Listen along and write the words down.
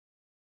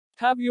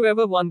Have you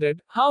ever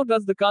wondered, how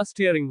does the car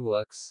steering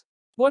works?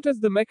 What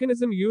is the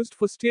mechanism used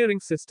for steering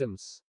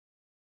systems?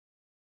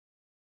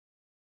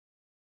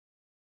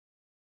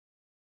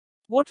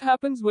 What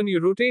happens when you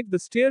rotate the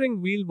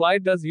steering wheel? Why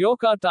does your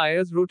car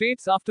tires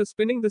rotates after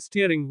spinning the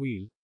steering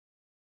wheel?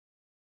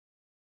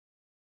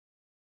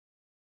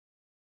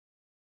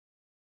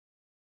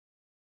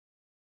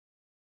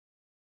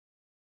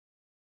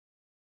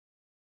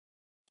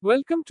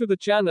 Welcome to the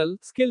channel,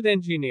 Skilled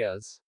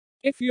Engineers.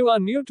 If you are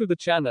new to the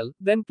channel,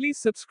 then please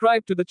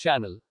subscribe to the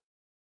channel.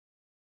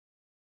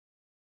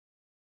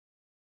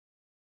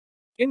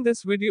 In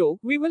this video,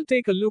 we will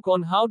take a look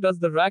on how does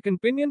the rack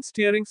and pinion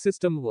steering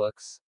system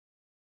works.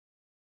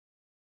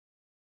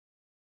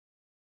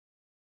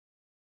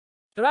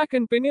 Rack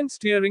and pinion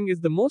steering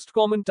is the most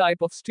common type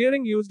of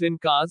steering used in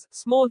cars,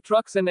 small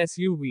trucks and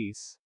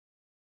SUVs.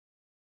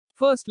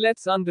 First,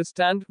 let's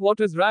understand what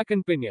is rack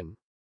and pinion.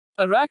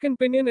 A rack and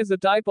pinion is a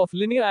type of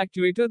linear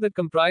actuator that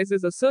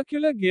comprises a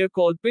circular gear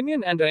called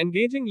pinion and an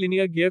engaging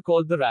linear gear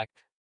called the rack.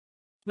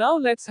 Now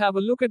let's have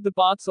a look at the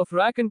parts of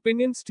rack and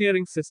pinion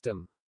steering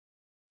system.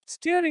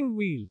 Steering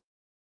wheel,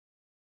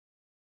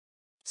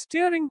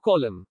 steering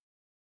column,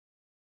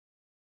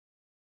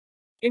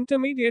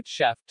 intermediate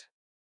shaft,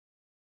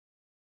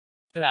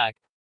 rack,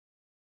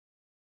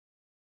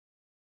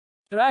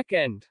 rack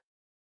end,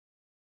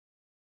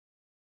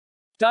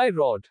 tie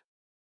rod,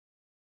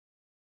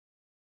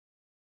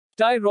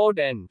 tie rod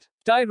end.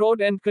 Tie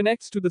rod end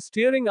connects to the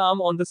steering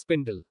arm on the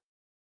spindle.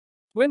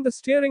 When the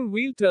steering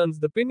wheel turns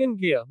the pinion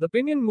gear, the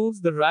pinion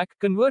moves the rack,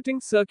 converting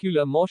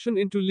circular motion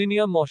into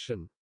linear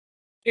motion.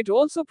 It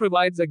also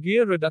provides a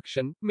gear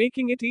reduction,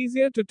 making it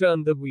easier to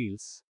turn the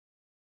wheels.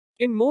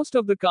 In most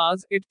of the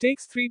cars, it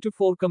takes 3 to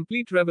 4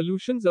 complete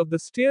revolutions of the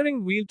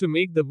steering wheel to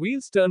make the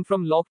wheels turn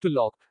from lock to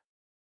lock.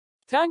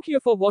 Thank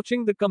you for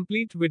watching the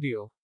complete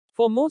video.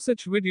 For more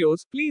such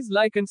videos, please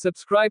like and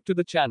subscribe to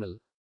the channel.